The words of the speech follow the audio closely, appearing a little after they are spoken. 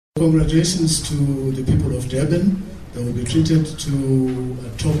Congratulations to the people of Durban. They will be treated to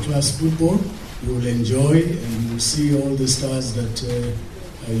a top-class football. You will enjoy and you will see all the stars that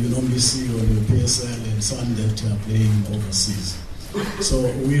you normally see on the PSL and some that are playing overseas. So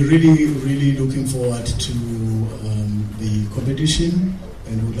we're really looking forward to the competition,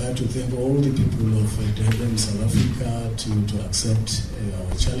 and would like to thank all the people of Durban, South Africa, to accept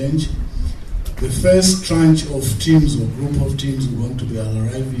our challenge. The first tranche of teams or group of teams are going to be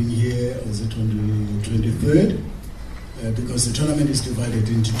arriving here on the 23rd, because the tournament is divided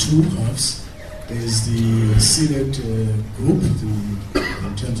into two halves. There is the seeded group,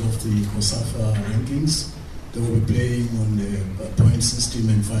 in terms of the COSAFA rankings. They will be playing on the point system,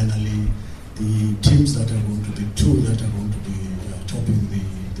 and finally the teams that are going to be that are going to be topping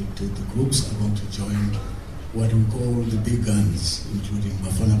the groups are going to join what we call the big guns, including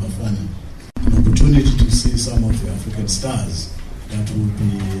Bafana. An opportunity to see some of the African stars that will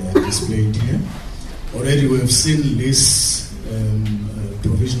be displayed here. Already we have seen these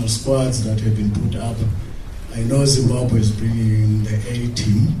provisional squads that have been put up. I know Zimbabwe is bringing the A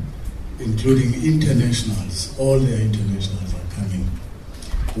team, including internationals. All their internationals are coming.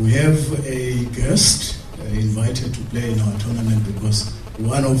 We have a guest invited to play in our tournament because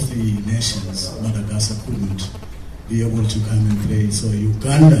one of the nations, Madagascar, couldn't be able to come and play. So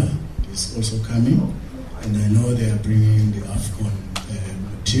Uganda is also coming, and I know they are bringing the AFCON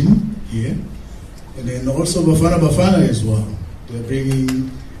team here. And then also Bafana as well. They are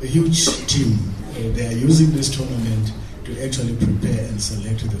bringing a huge team. They are using this tournament to actually prepare and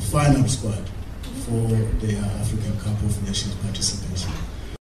select the final squad for their African Cup of Nations participation.